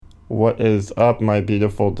What is up, my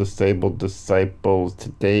beautiful disabled disciples?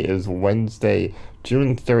 Today is Wednesday,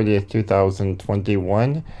 June 30th,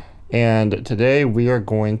 2021, and today we are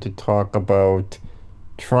going to talk about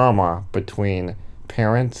trauma between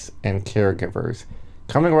parents and caregivers.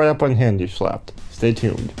 Coming right up on Handy Slapped. Stay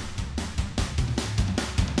tuned.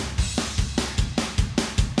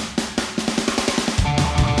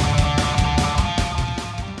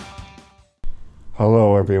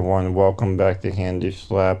 Hello, everyone. Welcome back to Handy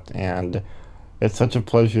Slapped, and it's such a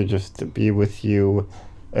pleasure just to be with you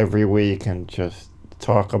every week and just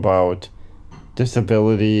talk about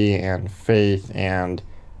disability and faith and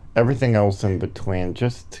everything else in between.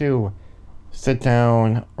 Just to sit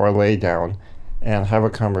down or lay down and have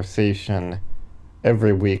a conversation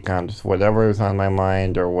every week on just whatever is on my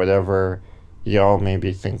mind or whatever y'all may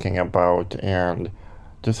be thinking about, and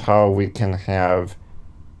just how we can have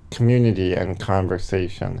community and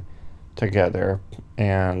conversation together.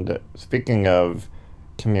 And speaking of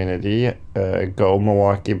community, go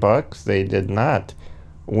Milwaukee Bucks. They did not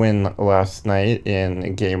win last night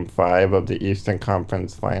in Game 5 of the Eastern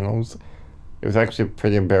Conference Finals. It was actually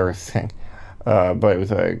pretty embarrassing, but it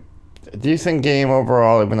was a decent game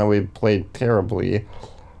overall, even though we played terribly.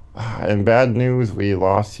 And bad news, we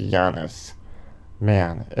lost Giannis.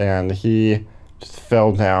 Man, and he just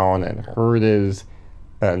fell down and hurt his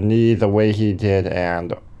knee the way he did,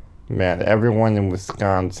 and man, everyone in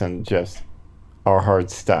Wisconsin just, our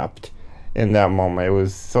hearts stopped in that moment. It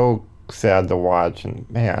was so sad to watch, and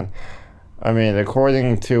man, I mean,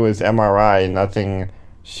 according to his MRI, nothing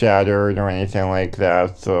shattered or anything like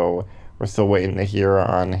that, so we're still waiting to hear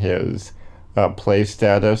on his play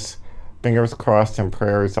status. Fingers crossed and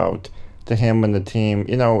prayers out to him and the team.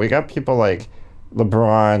 You know, we got people like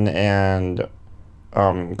LeBron and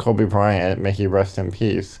Kobe Bryant, may he rest in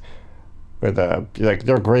peace. With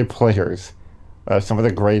they're great players, some of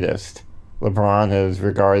the greatest. LeBron is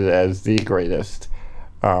regarded as the greatest,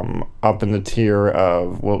 up in the tier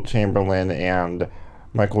of Wilt Chamberlain and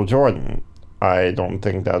Michael Jordan. I don't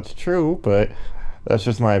think that's true, but that's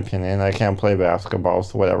just my opinion. I can't play basketball,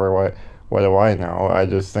 so whatever. What do I know? I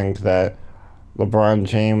just think that LeBron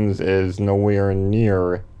James is nowhere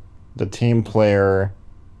near the team player,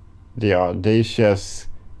 the audacious,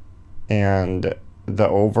 and the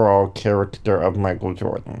overall character of Michael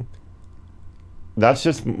Jordan. That's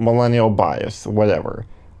just millennial bias, whatever.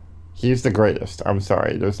 He's the greatest. I'm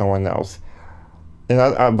sorry, there's no one else.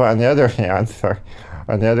 But on the other hand,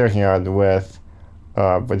 with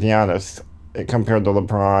Giannis, compared to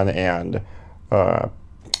LeBron and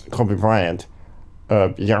Kobe Bryant,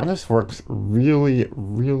 Giannis works really,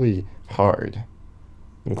 really hard.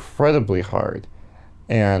 Incredibly hard.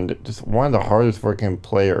 And just one of the hardest working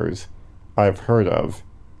players I've heard of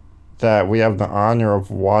that we have the honor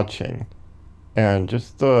of watching. And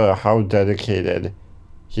just how dedicated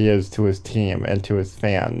he is to his team and to his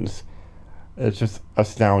fans. It's just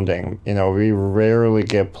astounding. You know, we rarely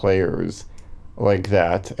get players like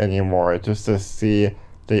that anymore. Just to see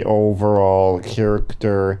the overall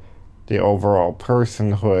character, the overall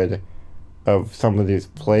personhood of some of these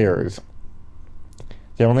players.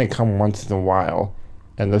 They only come once in a while.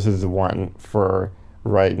 And this is the one for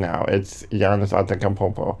right now. It's Giannis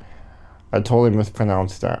Antetokounmpo. I totally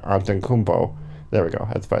mispronounced that. Antetokounmpo. There we go.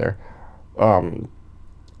 That's better.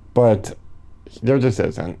 But there just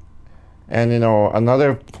isn't. And, you know,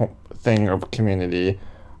 another thing of community,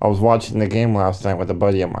 I was watching the game last night with a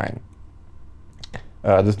buddy of mine.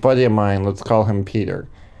 This buddy of mine, let's call him Peter.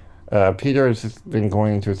 Peter has just been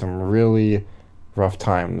going through some really rough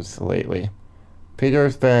times lately.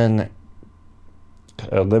 Peter's been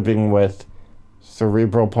living with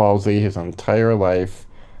cerebral palsy his entire life.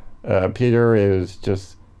 Peter is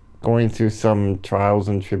just going through some trials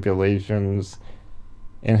and tribulations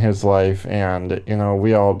in his life, and, you know,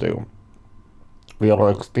 we all do. We all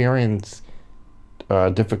experience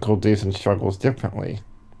difficulties and struggles differently.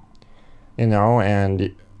 You know,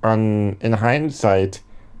 and in hindsight,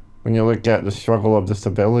 when you look at the struggle of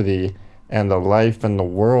disability and the life and the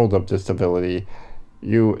world of disability,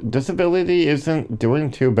 disability isn't doing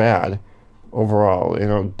too bad overall. You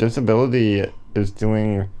know, disability is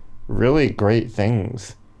doing really great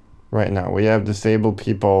things right now. We have disabled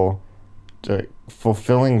people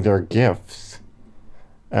fulfilling their gifts.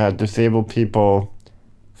 Disabled people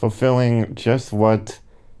fulfilling just what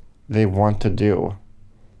they want to do.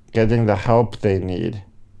 Getting the help they need.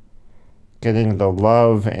 Getting the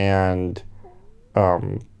love and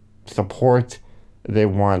support they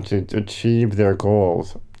want to achieve their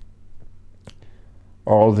goals.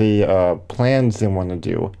 All the plans they want to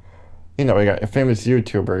do. You know, we got famous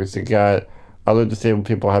YouTubers, you got other disabled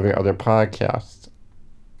people having other podcasts.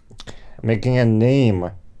 making a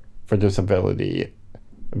name for disability,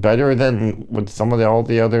 better than what all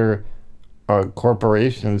the other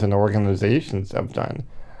corporations and organizations have done.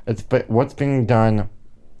 What's being done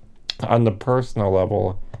on the personal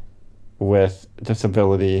level with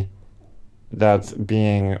disability that's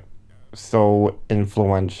being so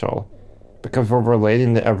influential, because we're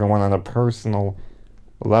relating to everyone on a personal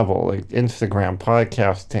level, like Instagram,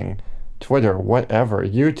 podcasting, Twitter, whatever,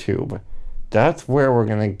 YouTube. That's where we're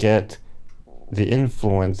going to get the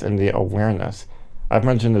influence and the awareness. I've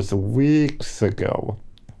mentioned this weeks ago,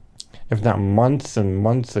 if not months and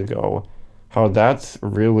months ago, how that's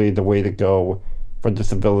really the way to go for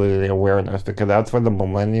disability awareness, because that's where the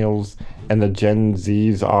millennials and the Gen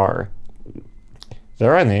Zs are.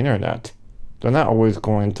 They're on the internet. They're not always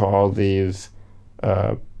going to all these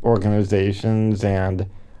organizations and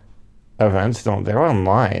events. They're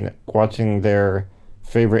online watching their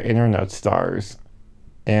favorite internet stars.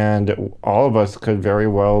 And all of us could very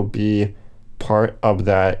well be part of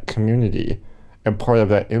that community and part of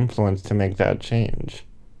that influence to make that change.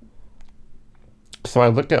 So I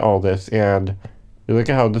look at all this, and you look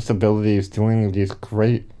at how disability is doing these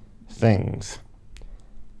great things.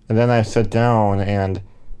 And then I sit down and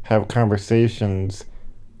have conversations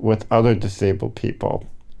with other disabled people.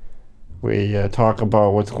 We talk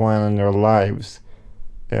about what's going on in their lives,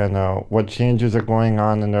 and what changes are going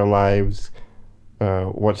on in their lives,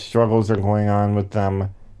 what struggles are going on with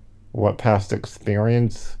them, what past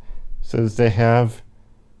experiences they have,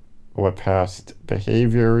 what past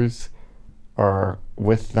behaviors are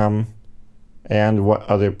with them, and what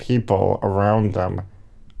other people around them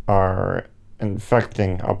are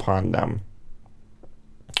infecting upon them.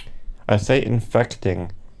 I say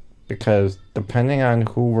infecting because depending on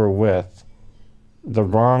who we're with, the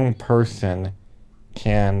wrong person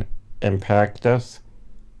can impact us,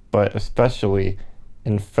 but especially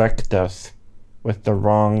infect us with the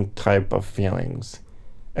wrong type of feelings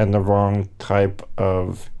and the wrong type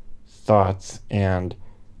of thoughts and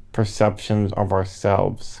perceptions of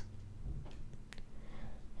ourselves.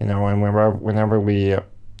 And whenever we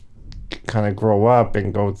kind of grow up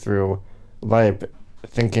and go through life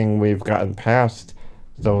thinking we've gotten past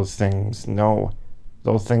those things, no,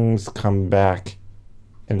 those things come back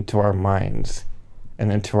into our minds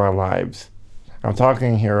and into our lives. I'm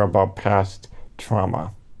talking here about past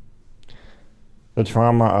trauma. The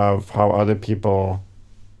trauma of how other people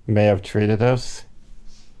may have treated us,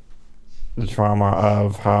 the trauma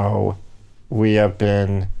of how we have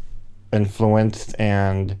been influenced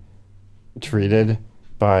and treated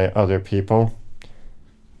by other people.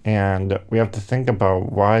 And we have to think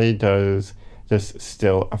about, why does this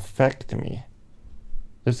still affect me?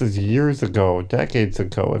 This is years ago, decades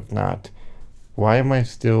ago, if not. Why am I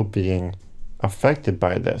still being affected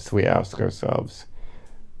by this, we ask ourselves.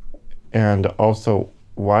 And also,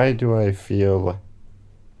 why do I feel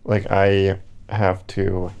like I have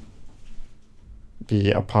to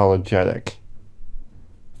be apologetic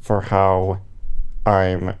for how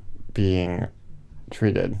I'm being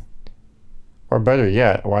treated? Or better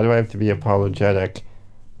yet, why do I have to be apologetic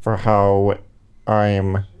for how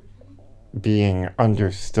I'm being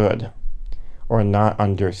understood or not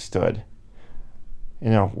understood?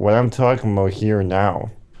 What I'm talking about here now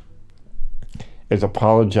is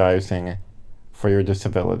apologizing for your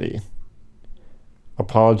disability.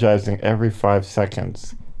 Apologizing every 5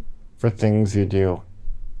 seconds for things you do,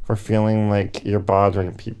 for feeling like you're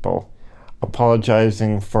bothering people.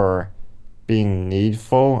 Apologizing for being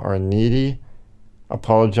needful or needy.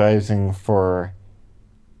 Apologizing for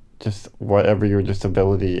just whatever your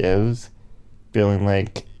disability is. Feeling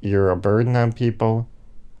like you're a burden on people.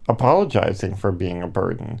 Apologizing for being a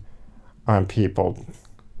burden on people.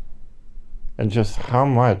 And just how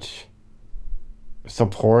much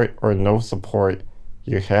support or no support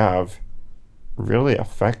you have really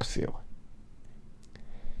affects you.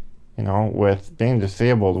 With being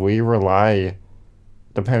disabled, we rely,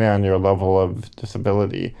 depending on your level of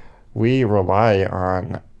disability, we rely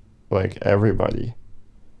on everybody.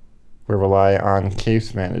 We rely on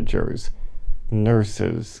case managers,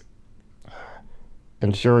 nurses,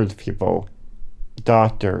 insurance people,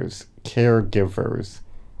 doctors, caregivers,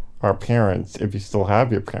 our parents, if you still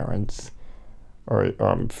have your parents, or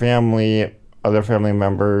family, other family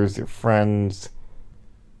members, your friends,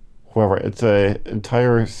 whoever. It's an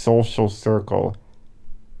entire social circle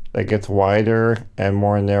that gets wider and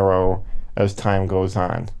more narrow as time goes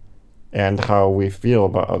on, and how we feel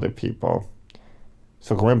about other people.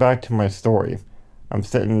 So going back to my story, I'm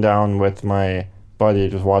sitting down with my buddy,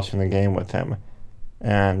 just watching the game with him.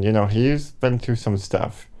 And, he's been through some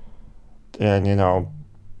stuff. And,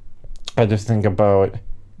 I just think about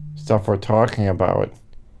stuff we're talking about,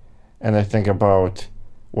 and I think about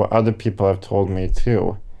what other people have told me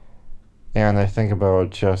too. And I think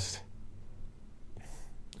about just,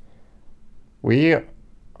 we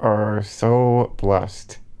are so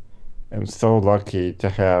blessed and so lucky to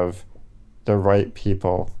have the right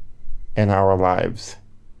people in our lives.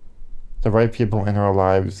 The right people in our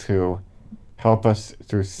lives who help us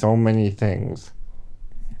through so many things.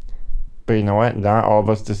 But you know what? Not all of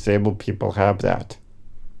us disabled people have that.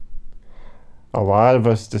 A lot of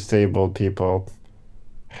us disabled people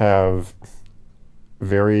have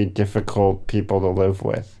very difficult people to live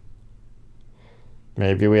with.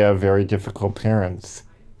 Maybe we have very difficult parents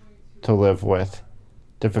to live with.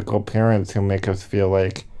 Difficult parents who make us feel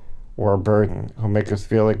like we're a burden, who make us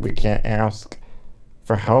feel like we can't ask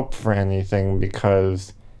for help for anything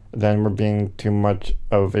because then we're being too much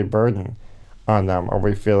of a burden on them, or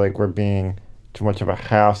we feel like we're being too much of a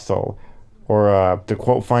hassle. Or to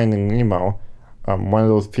quote Finding Nemo, one of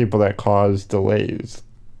those people that cause delays.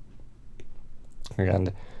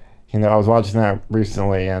 And, I was watching that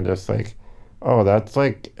recently and just like, oh, that's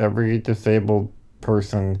like every disabled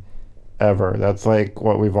person ever. That's like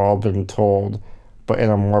what we've all been told, but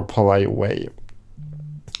in a more polite way.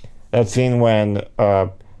 That scene when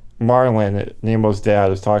Marlin, Nemo's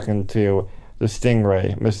dad, is talking to the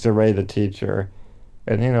Stingray, Mr. Ray, the teacher,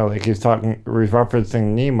 and like he's referencing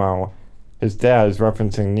Nemo. His dad is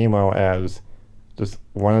referencing Nemo as just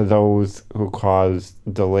one of those who cause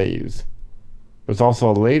delays. There's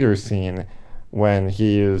also a later scene when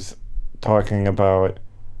he is talking about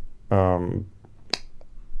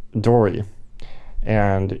Dory,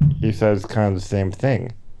 and he says kind of the same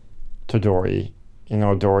thing to Dory.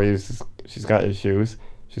 She's got issues.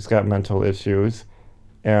 She's got mental issues.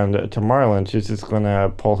 And to Marlin, she's just going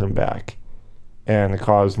to pull him back and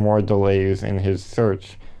cause more delays in his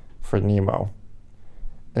search for Nemo.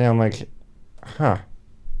 And I'm like,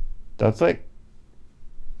 that's like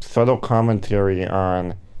subtle commentary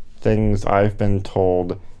on things I've been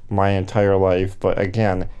told my entire life, but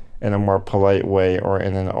again, in a more polite way or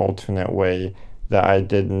in an alternate way that I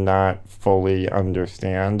did not fully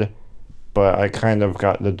understand, but I kind of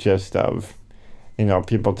got the gist of.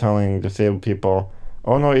 People telling disabled people,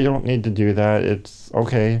 oh no, you don't need to do that, it's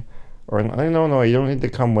okay. Or no, you don't need to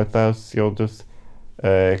come with us, you'll just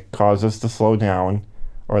cause us to slow down,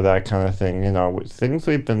 or that kind of thing. Things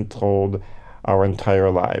we've been told our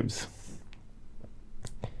entire lives.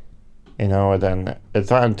 And then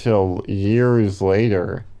it's not until years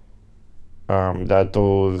later that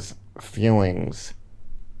those feelings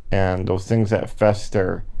and those things that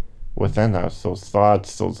fester within us, those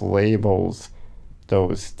thoughts, those labels,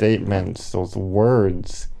 those statements, those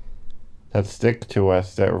words that stick to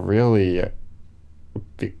us, that really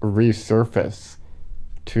resurface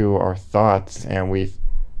to our thoughts, and we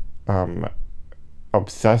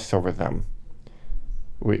obsess over them.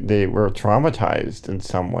 They were traumatized in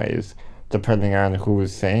some ways, depending on who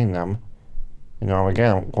was saying them.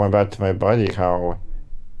 Again, going back to my buddy, how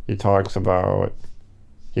he was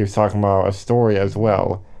talking about a story as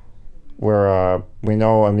well, where we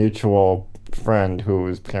know a mutual friend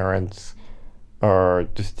whose parents are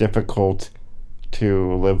just difficult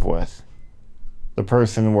to live with. The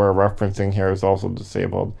person we're referencing here is also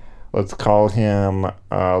disabled. Let's call him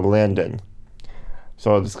Landon.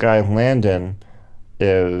 So this guy, Landon,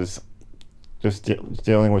 is just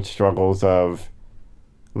dealing with struggles of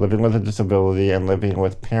living with a disability and living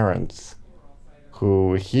with parents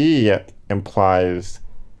who he implies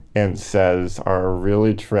and says are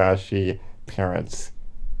really trashy parents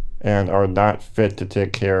and are not fit to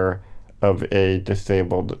take care of a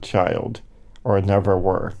disabled child, or never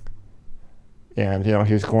were. And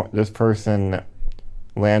this person,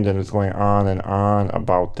 Landon, is going on and on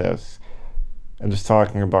about this and just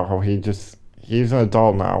talking about how he's an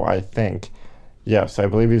adult now, I think. Yes, I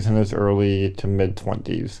believe he's in his early to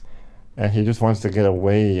mid-20s. And he just wants to get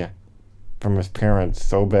away from his parents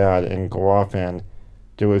so bad and go off and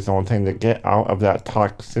do his own thing, to get out of that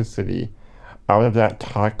toxicity, out of that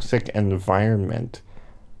toxic environment.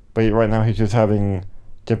 But right now he's just having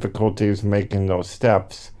difficulties making those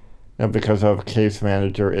steps, because of case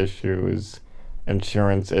manager issues,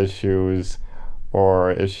 insurance issues,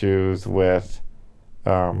 or issues with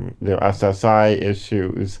SSI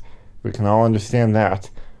issues. We can all understand that,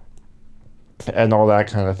 and all that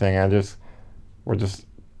kind of thing. We're just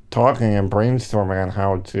talking and brainstorming on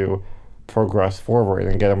how to progress forward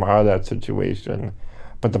and get him out of that situation.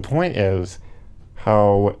 But the point is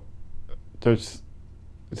how there's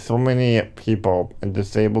so many people, and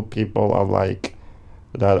disabled people alike,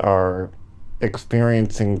 that are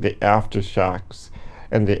experiencing the aftershocks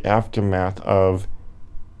and the aftermath of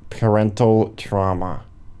parental trauma.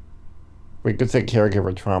 We could say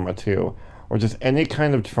caregiver trauma too, or just any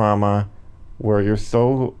kind of trauma where you're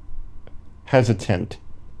so hesitant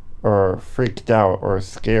or freaked out or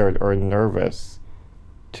scared or nervous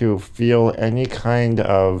to feel any kind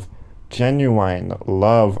of genuine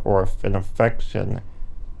love or an affection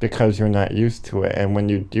because you're not used to it. And when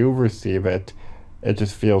you do receive it, it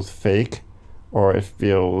just feels fake, or it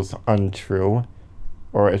feels untrue,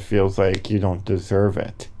 or it feels like you don't deserve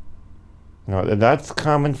it. That's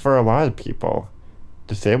common for a lot of people,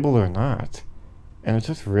 disabled or not. And it's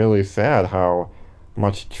just really sad how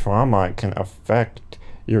much trauma can affect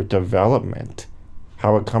your development,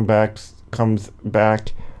 how it comes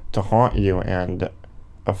back to haunt you and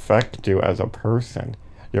affect you as a person,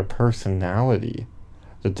 your personality,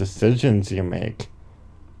 the decisions you make.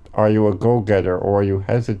 Are you a go-getter, or are you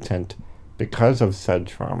hesitant because of said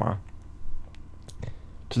trauma?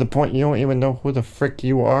 To the point you don't even know who the frick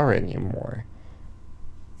you are anymore.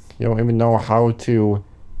 You don't even know how to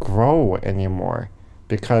grow anymore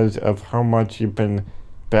because of how much you've been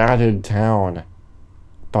battered down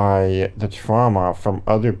by the trauma from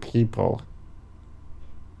other people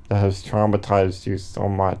that has traumatized you so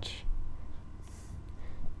much.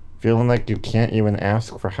 Feeling like you can't even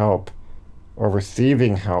ask for help, or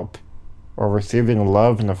receiving help, or receiving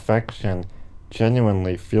love and affection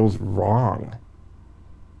genuinely feels wrong.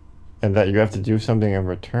 And that you have to do something in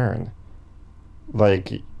return.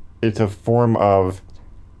 Like, it's a form of,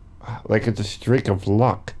 like, it's a streak of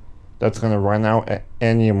luck that's going to run out at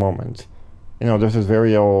any moment. There's this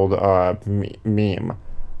very old meme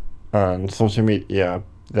on social media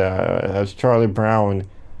that has Charlie Brown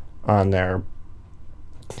on there.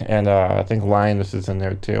 And I think Linus is in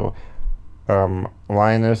there too.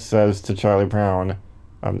 Linus says to Charlie Brown,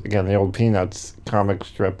 again, the old Peanuts comic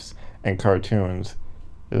strips and cartoons,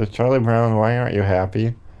 Charlie Brown, why aren't you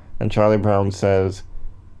happy? And Charlie Brown says,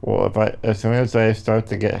 well, as soon as I start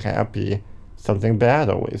to get happy, something bad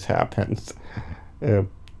always happens. Kind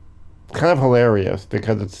of hilarious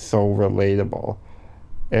because it's so relatable.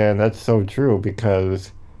 And that's so true,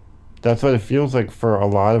 because that's what it feels like for a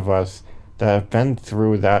lot of us that have been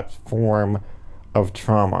through that form of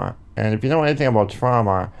trauma. And if you know anything about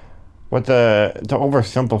trauma, to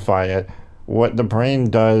oversimplify it, what the brain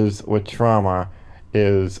does with trauma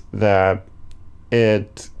is that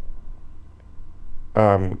it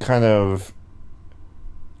kind of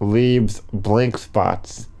leaves blank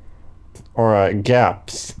spots or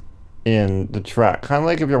gaps in the track. Kind of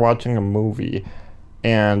like if you're watching a movie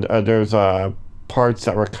and there's parts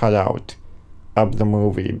that were cut out of the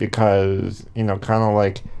movie because, kind of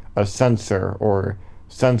like a censor or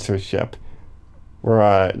censorship,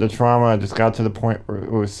 where the trauma just got to the point where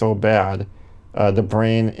it was so bad, the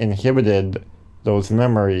brain inhibited those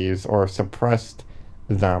memories or suppressed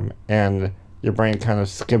them, and your brain kind of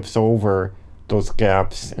skips over those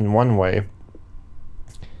gaps in one way.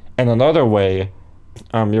 And another way,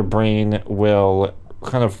 your brain will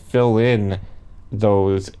kind of fill in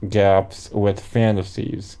those gaps with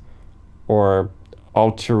fantasies or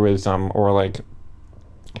altruism, or like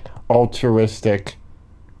altruistic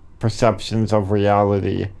perceptions of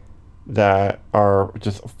reality that are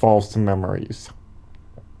just false memories.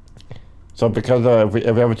 So because if we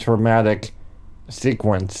have a traumatic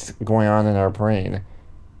sequence going on in our brain,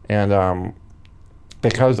 and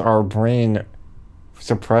because our brain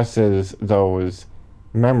suppresses those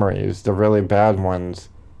memories, the really bad ones,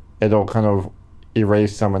 it'll kind of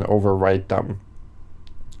erase them and overwrite them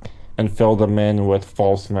and fill them in with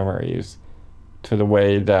false memories to the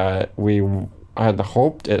way that we had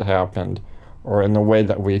hoped it happened, or in the way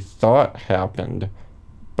that we thought happened,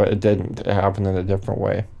 but it didn't. It happened in a different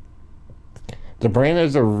way. The brain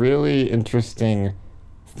is a really interesting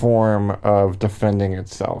form of defending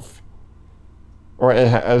itself, or it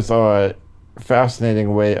has a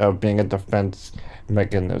fascinating way of being a defense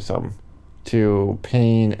mechanism to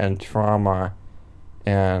pain and trauma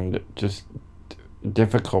and just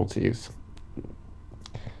difficulties.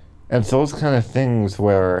 And so those kind of things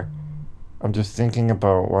where I'm just thinking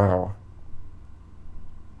about, wow,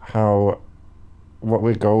 how what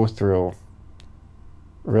we go through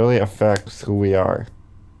really affects who we are,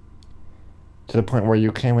 to the point where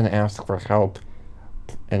you can't even ask for help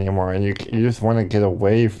anymore, and you just want to get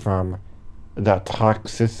away from that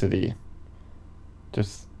toxicity.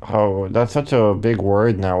 Just how that's such a big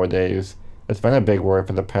word nowadays. It's been a big word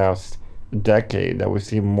for the past decade that we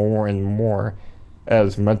see more and more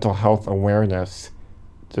as mental health awareness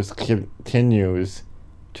just continues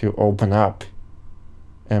to open up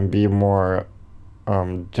and be more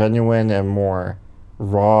genuine and more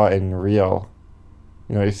raw and real.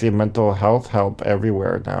 You see mental health help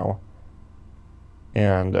everywhere now.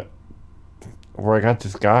 And where I got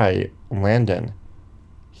this guy, Landon,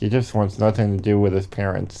 he just wants nothing to do with his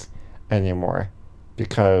parents anymore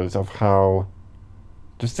because of how,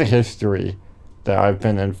 just the history that I've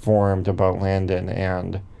been informed about Landon,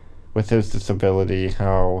 and with his disability,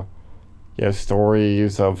 how he has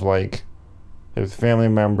stories of like his family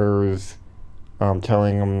members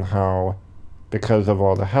telling him how, because of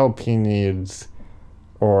all the help he needs,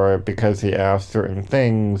 or because he asked certain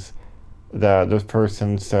things, that this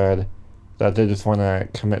person said that they just want to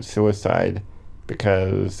commit suicide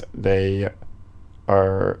because they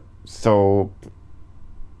are so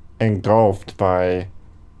engulfed by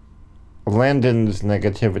Landon's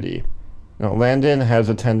negativity. Landon has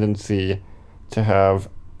a tendency to have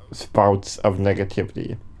spouts of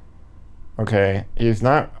negativity. Okay, he's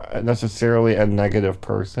not necessarily a negative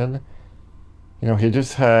person. He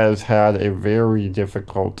just has had a very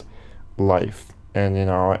difficult life. And,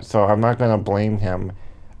 so I'm not going to blame him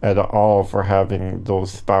at all for having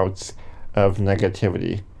those spouts of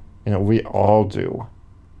negativity. We all do.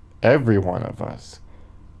 Every one of us.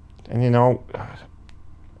 And,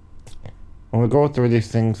 when we go through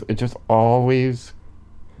these things, it just always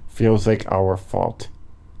feels like our fault.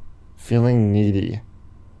 Feeling needy.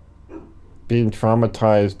 Being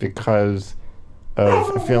traumatized because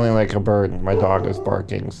of feeling like a burden. My dog is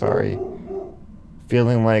barking, sorry.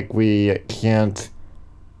 Feeling like we can't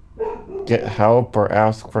get help or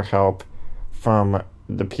ask for help from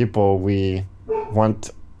the people we want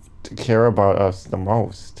to care about us the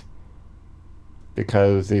most.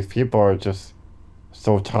 Because these people are just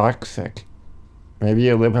so toxic. Maybe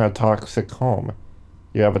you live in a toxic home.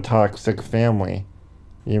 You have a toxic family.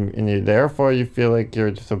 Therefore, you feel like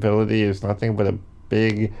your disability is nothing but a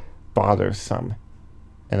big bothersome.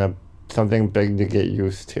 And something big to get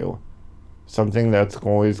used to. Something that's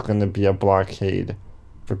always going to be a blockade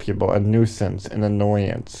for people. A nuisance, an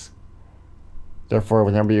annoyance. Therefore,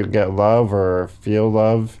 whenever you get love or feel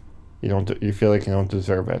love, you feel like you don't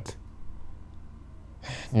deserve it.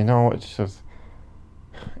 It's just...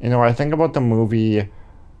 I think about the movie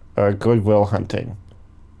Good Will Hunting.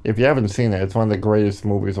 If you haven't seen it, it's one of the greatest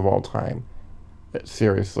movies of all time.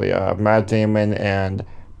 Seriously, Matt Damon and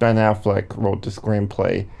Ben Affleck wrote the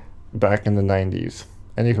screenplay back in the 90s.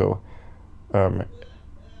 Anywho,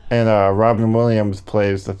 and Robin Williams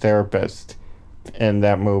plays the therapist in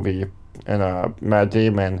that movie, and Matt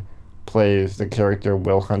Damon plays the character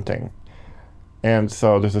Will Hunting. And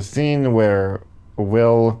so there's a scene where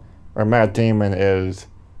Matt Damon is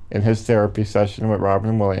in his therapy session with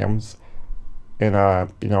Robin Williams. And,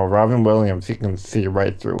 Robin Williams, he can see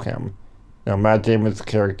right through him. Matt Damon's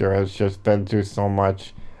character has just been through so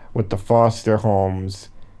much with the foster homes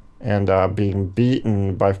and being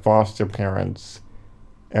beaten by foster parents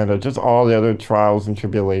and just all the other trials and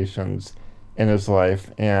tribulations in his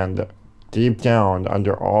life. And deep down,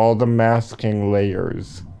 under all the masking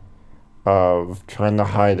layers of trying to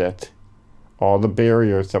hide it, all the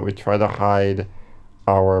barriers that we try to hide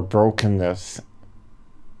our brokenness,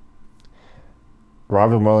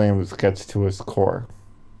 Robin Williams gets to his core.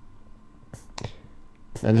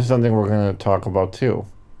 And this is something we're going to talk about too.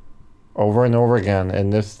 Over and over again in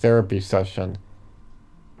this therapy session,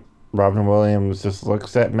 Robin Williams just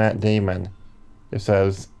looks at Matt Damon. It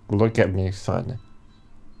says, "Look at me, son."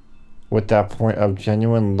 With that point of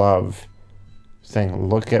genuine love, saying,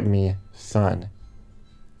 "Look at me, son."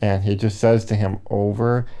 And he just says to him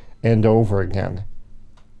over and over again,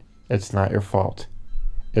 "It's not your fault.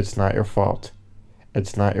 It's not your fault.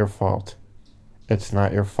 It's not your fault. It's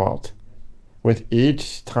not your fault." With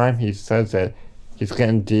each time he says it, he's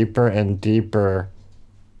getting deeper and deeper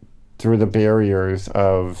through the barriers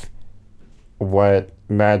of what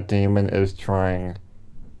Matt Damon is trying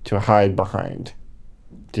to hide behind.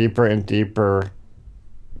 Deeper and deeper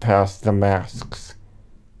past the masks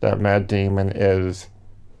that Matt Damon is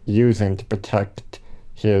using to protect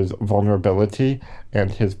his vulnerability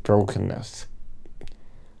and his brokenness.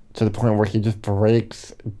 To the point where he just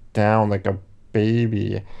breaks down like a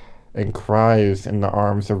baby and cries in the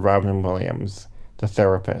arms of Robin Williams, the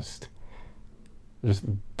therapist. Just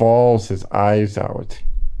bawls his eyes out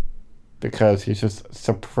because he's just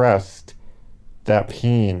suppressed that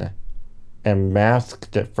pain and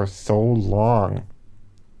masked it for so long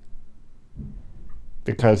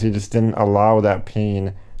because he just didn't allow that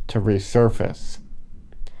pain to resurface.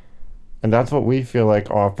 And that's what we feel like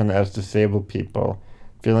often as disabled people,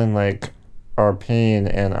 feeling like our pain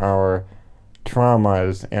and our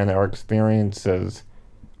traumas and our experiences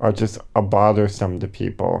are just a bothersome to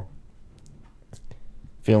people.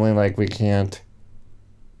 Feeling like we can't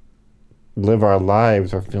live our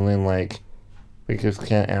lives or feeling like we just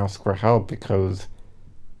can't ask for help because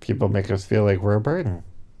people make us feel like we're a burden,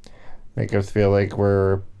 make us feel like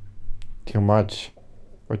we're too much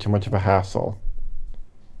of a hassle.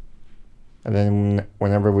 And then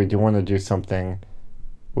whenever we do want to do something,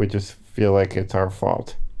 we just feel like it's our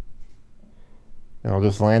fault.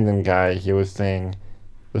 This Landon guy, he was saying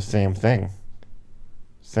the same thing,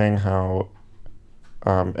 saying how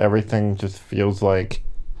everything just feels like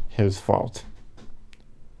his fault.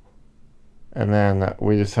 And then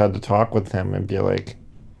we just had to talk with him and be like,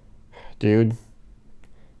 dude,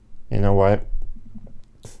 you know what?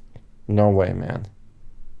 No way, man.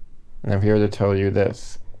 And I'm here to tell you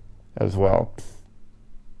this as well.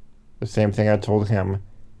 The same thing I told him,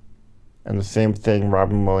 and the same thing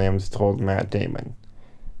Robin Williams told Matt Damon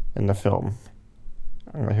in the film.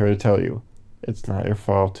 I'm here to tell you, it's not your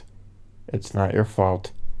fault. It's not your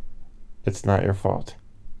fault. It's not your fault.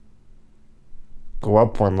 Go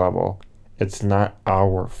up one level. It's not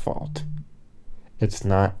our fault. It's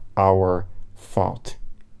not our fault.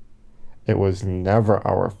 It was never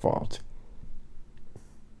our fault.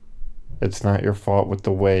 It's not your fault with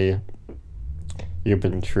the way you've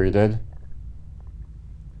been treated.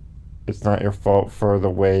 It's not your fault for the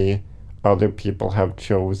way other people have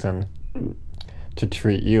chosen to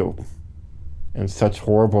treat you in such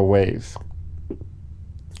horrible ways.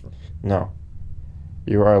 No.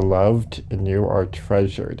 You are loved and you are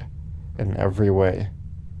treasured in every way.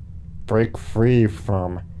 Break free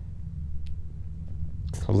from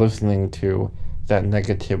listening to that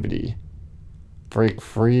negativity. Break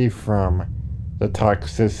free from the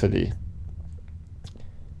toxicity.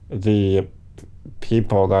 The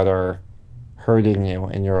people that are hurting you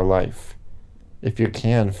in your life. If you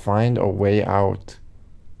can, find a way out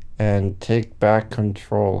and take back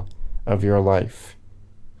control of your life.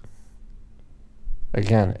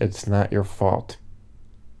 Again, it's not your fault.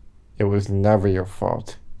 It was never your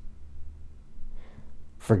fault.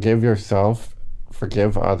 Forgive yourself.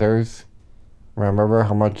 Forgive others. Remember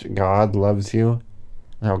how much God loves you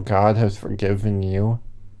and how God has forgiven you.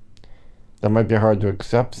 That might be hard to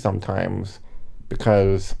accept sometimes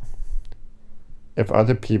because if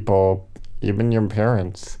other people, even your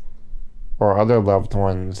parents or other loved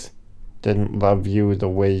ones, didn't love you the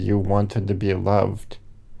way you wanted to be loved,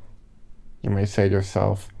 you may say to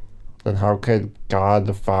yourself, then how could God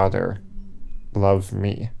the Father love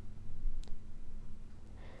me?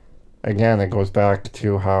 Again, it goes back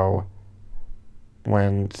to how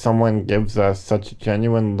when someone gives us such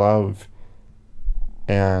genuine love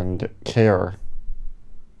and care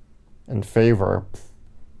and favor,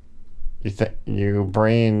 your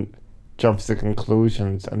brain jumps to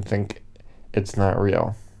conclusions and think it's not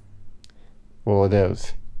real. Well, it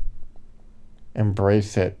is.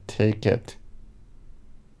 Embrace it. Take it.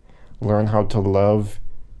 Learn how to love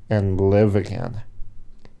and live again.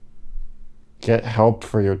 Get help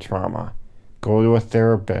for your trauma. Go to a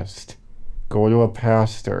therapist. Go to a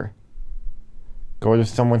pastor. Go to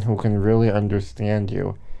someone who can really understand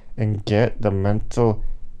you and get the mental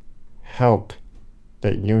help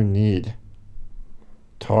that you need.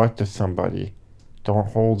 Talk to somebody. Don't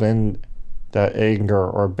hold in that anger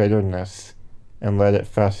or bitterness and let it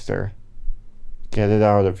fester. Get it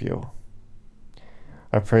out of you.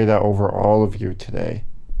 I pray that over all of you today.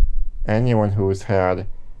 Anyone who has had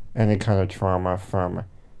any kind of trauma from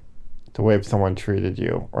the way someone treated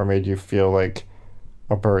you or made you feel like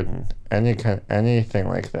a burden, anything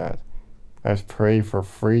like that. I just pray for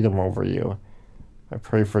freedom over you. I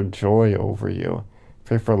pray for joy over you. I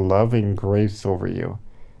pray for loving grace over you.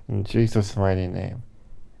 In Jesus' mighty name.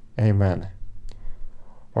 Amen.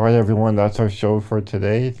 All right, everyone, that's our show for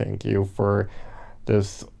today. Thank you for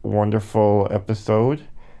this wonderful episode.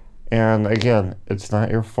 And again, it's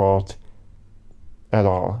not your fault at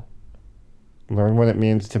all. Learn what it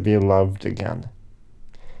means to be loved again.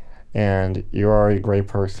 And you are a great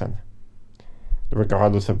person,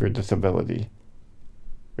 regardless of your disability.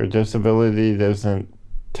 Your disability doesn't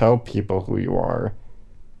tell people who you are,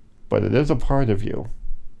 but it is a part of you.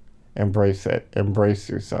 Embrace it. Embrace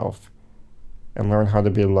yourself. And learn how to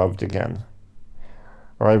be loved again.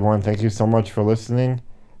 All right, everyone, thank you so much for listening.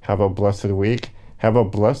 Have a blessed week. Have a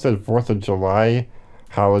blessed 4th of July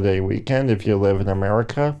holiday weekend if you live in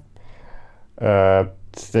America.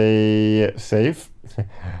 Stay safe.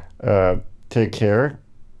 Take care.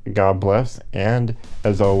 God bless. And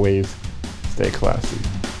as always, stay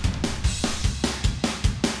classy.